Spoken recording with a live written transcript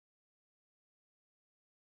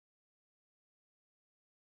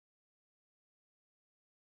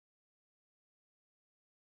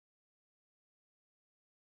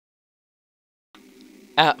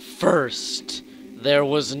At first, there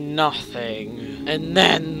was nothing, and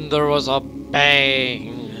then there was a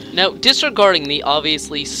bang. Now, disregarding the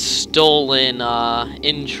obviously stolen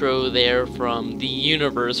intro there from the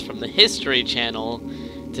universe from the History Channel,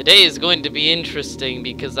 today is going to be interesting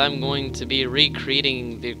because I'm going to be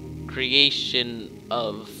recreating the creation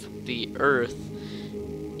of the Earth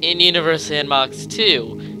in Universe Sandbox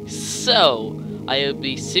 2. So, I will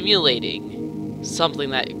be simulating something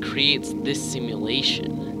that creates this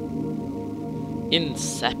simulation.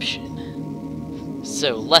 Inception.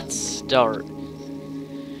 So, let's start.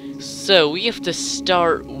 So, we have to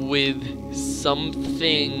start with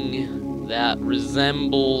something that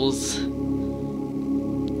resembles...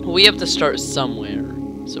 We have to start somewhere.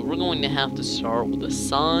 So, we're going to have to start with the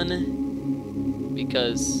sun,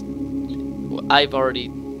 because I've already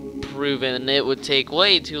proven it would take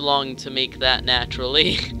way too long to make that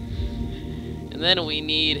naturally. And then we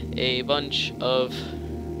need a bunch of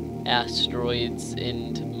asteroids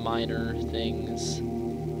and minor things.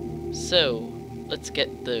 So, let's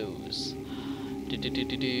get those.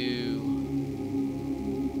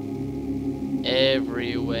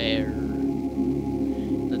 Everywhere.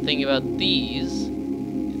 The thing about these is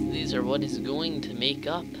these are what is going to make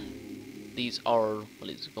up. These are what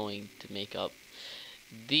is going to make up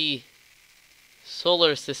the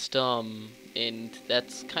solar system, and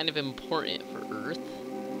that's kind of important for Earth.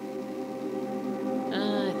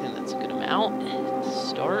 I think that's a good amount to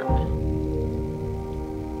start.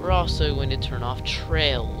 We're also going to turn off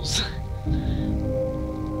trails.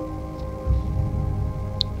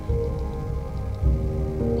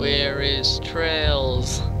 Where is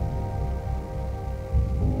trails?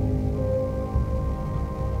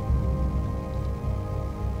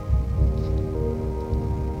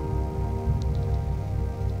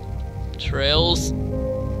 Trails.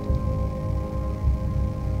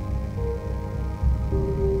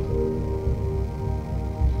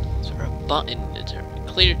 Is there a button to turn?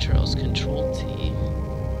 Clear trails, Control T.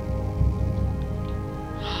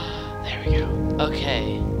 There we go.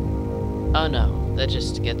 Okay. Oh no, that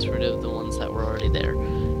just gets rid of the ones that were already there.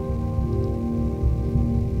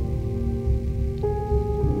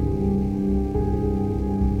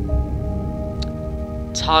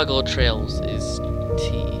 Toggle trails is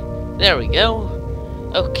T. There we go.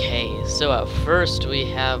 Okay, so at first we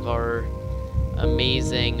have our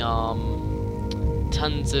amazing,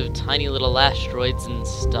 tons of tiny little asteroids and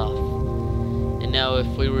stuff. And now if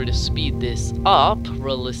we were to speed this up,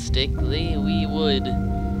 realistically, we would,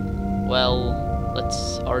 well,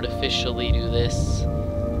 let's artificially do this.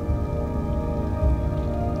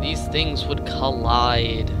 These things would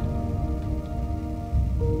collide.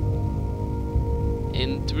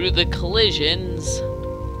 And through the collisions,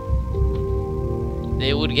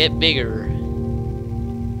 they would get bigger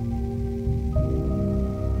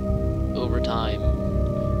over time.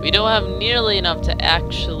 We don't have nearly enough to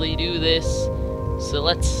actually do this, so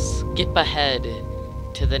let's skip ahead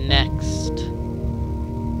to the next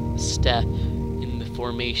step in the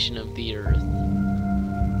formation of the Earth.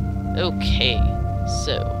 Okay,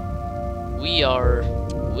 so we are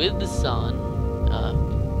with the sun.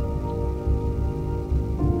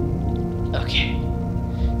 Okay.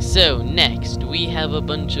 So, next, we have a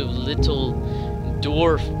bunch of little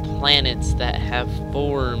dwarf planets that have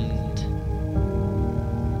formed.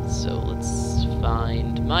 So, let's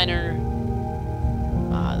find minor.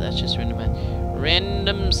 That's just random.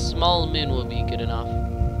 Random small moon will be good enough.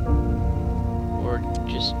 Or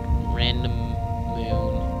just random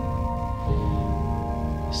moon.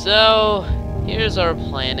 So, here's our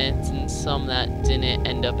planets, and some that didn't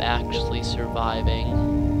end up actually surviving.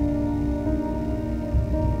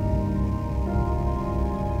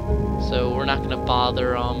 So we're not gonna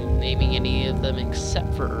bother naming any of them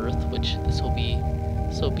except for Earth, which this will be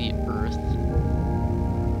Earth.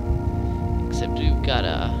 Except we've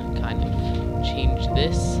gotta kind of change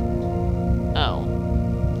this. Oh,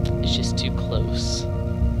 it's just too close.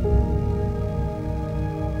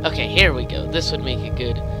 Okay, here we go. This would make a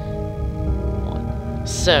good one.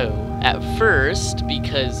 So at first,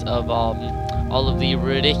 because of all of the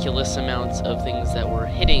ridiculous amounts of things that were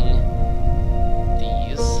hitting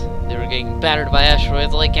these. They were getting battered by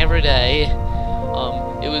asteroids like every day.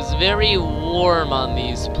 It was very warm on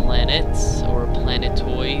these planets, or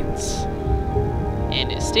planetoids,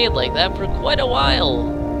 and it stayed like that for quite a while.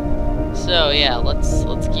 So yeah, let's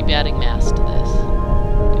keep adding mass to this.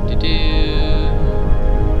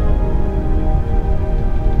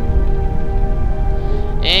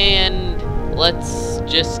 And let's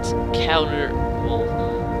just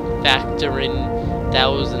factor in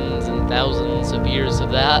thousands and thousands of years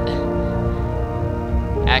of that.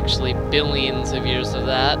 actually billions of years of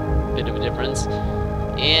that. Bit of a difference.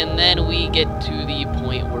 And then we get to the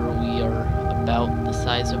point where we are about the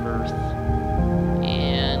size of Earth.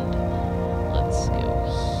 And let's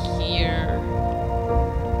go here.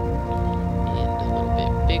 And a little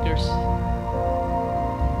bit bigger.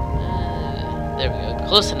 There we go.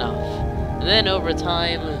 Close enough. And then over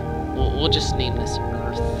time, we'll just name this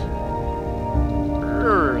Earth.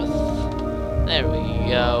 Earth. There we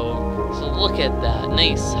go. So look at that.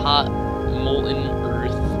 Nice, hot, molten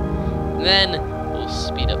Earth. And then we'll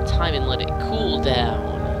speed up time and let it cool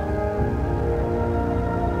down.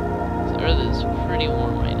 So Earth is pretty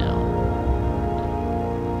warm right now.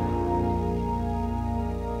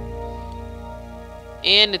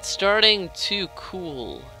 And it's starting to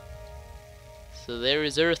cool. So there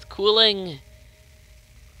is Earth cooling.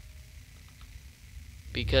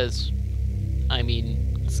 Because, I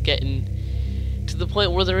mean, it's getting to the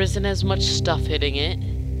point where there isn't as much stuff hitting it.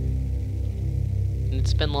 And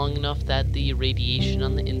it's been long enough that the radiation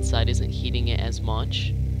on the inside isn't heating it as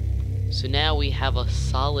much. So now we have a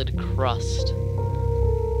solid crust.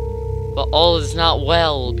 But all is not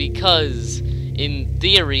well, because in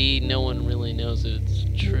theory, no one really knows if it's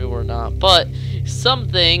true or not, but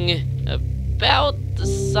something about the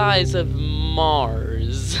size of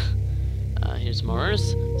Mars. Here's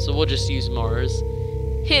Mars. So we'll just use Mars.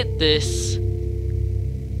 Hit this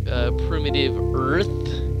primitive Earth.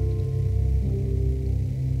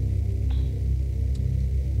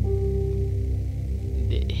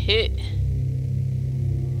 Hit.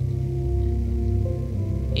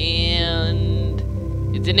 And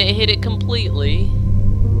it didn't hit it completely.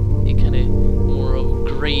 It kind of more of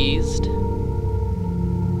grazed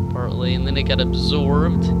partly, and then it got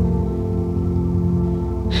absorbed.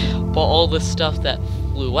 But all the stuff that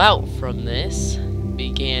flew out from this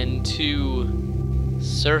began to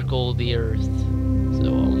circle the Earth.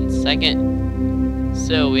 So 1 second.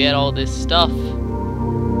 So we had all this stuff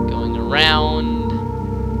going around,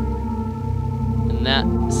 and that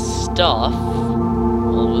stuff,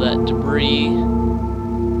 all of that debris,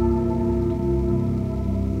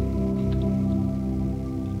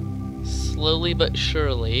 slowly but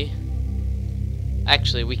surely.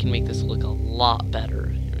 Actually, we can make this look a lot better.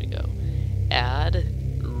 Here we go. Add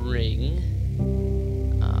ring.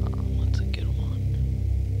 What's a good one?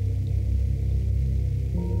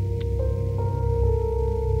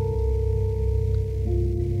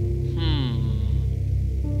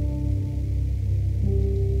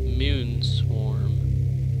 Moon swarm.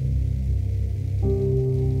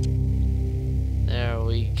 There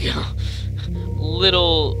we go.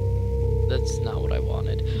 Little. That's not what I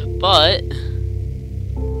wanted. But.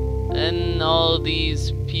 And all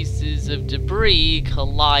these pieces of debris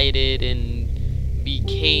collided and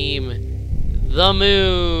became the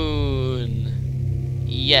moon.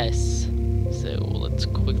 Yes. So let's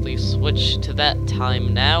quickly switch to that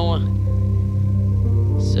time now.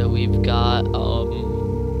 So we've got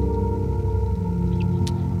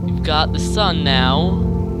the sun now,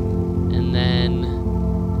 and then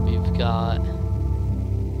we've got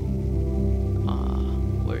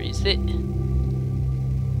where is it?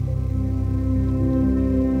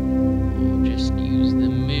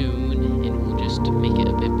 Make it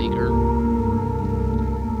a bit bigger.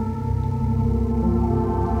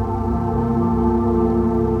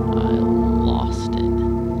 I lost it.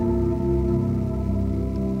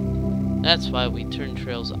 That's why we turn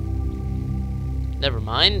trails up. Never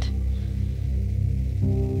mind.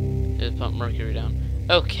 Just pump mercury down.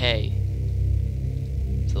 Okay.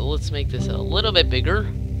 So let's make this a little bit bigger.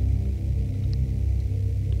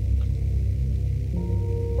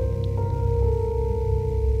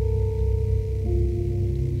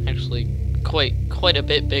 Actually, quite a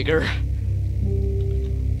bit bigger.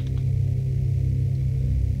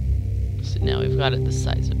 So now we've got it the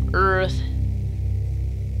size of Earth.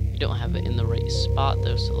 We don't have it in the right spot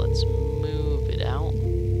though, so let's move it out.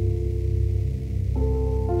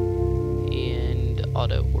 And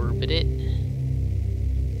auto orbit it.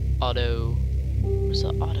 Where's the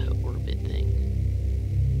auto orbit thing?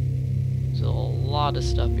 There's a lot of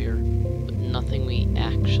stuff here, but nothing we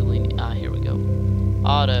actually need. Ah, here we go.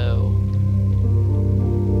 Auto.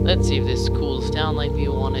 Let's see if this cools down like we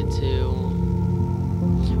want it to.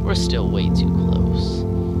 We're still way too close.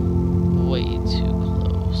 Way too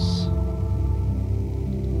close.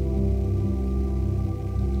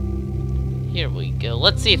 Here we go.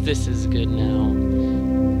 Let's see if this is good now.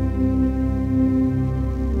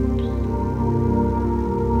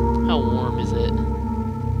 How warm is it?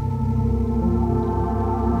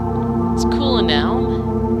 It's cooling down.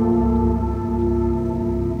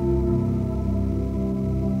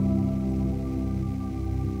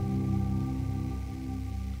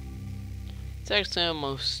 actually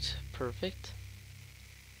almost perfect.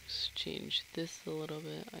 Let's change this a little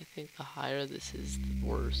bit. I think the higher this is, the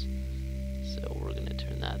worse. So we're gonna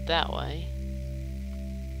turn that way.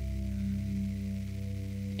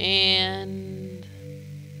 And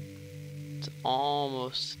it's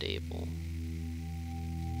almost stable.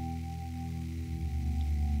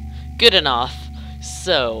 Good enough.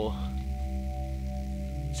 So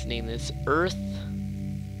let's name this Earth.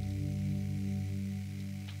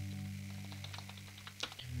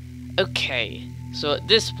 Okay, so at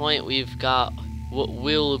this point we've got what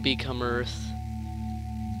will become Earth.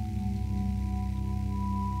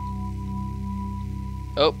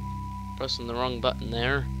 Oh, pressing the wrong button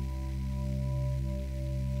there.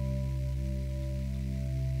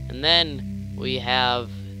 And then we have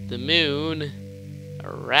the moon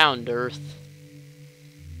around Earth.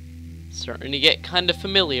 Starting to get kind of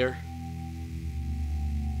familiar.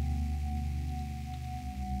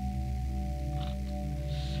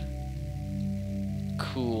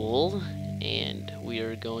 Cool. And we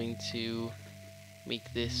are going to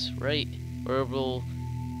make this right orbital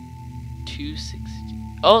 260.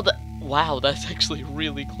 Oh, wow, that's actually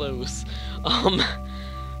really close.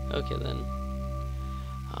 Okay then.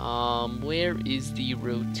 Where is the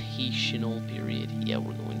rotational period? Yeah,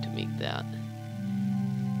 we're going to make that.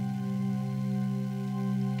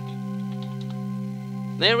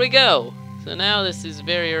 There we go. So now this is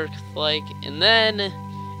very Earth-like, and then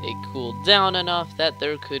it cooled down enough that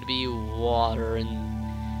there could be water and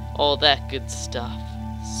all that good stuff.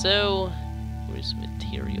 So, where's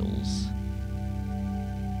materials?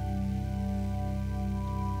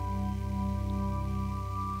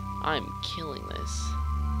 I'm killing this.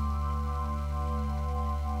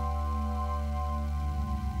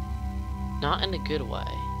 Not in a good way.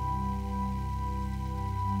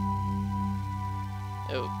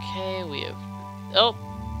 Okay, we have... Oh!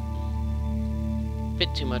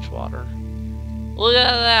 Bit too much water. Look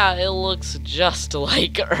at that! It looks just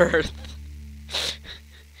like Earth.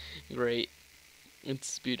 Great.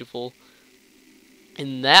 It's beautiful.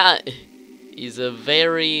 And that is a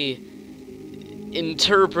very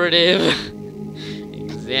interpretive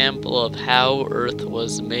example of how Earth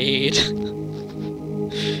was made.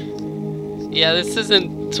 Yeah, this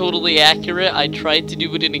isn't totally accurate. I tried to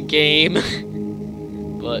do it in a game,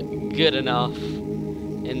 but good enough.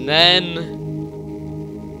 And then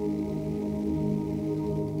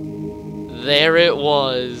there it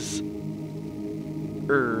was,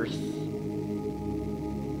 Earth.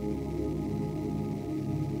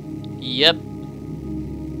 Yep.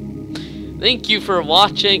 Thank you for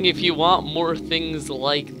watching. If you want more things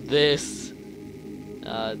like this,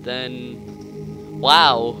 then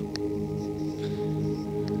wow.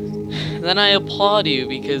 Then I applaud you,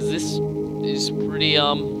 because this is pretty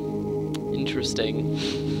interesting.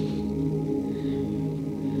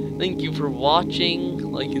 Thank you for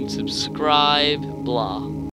watching. Like and subscribe. Blah.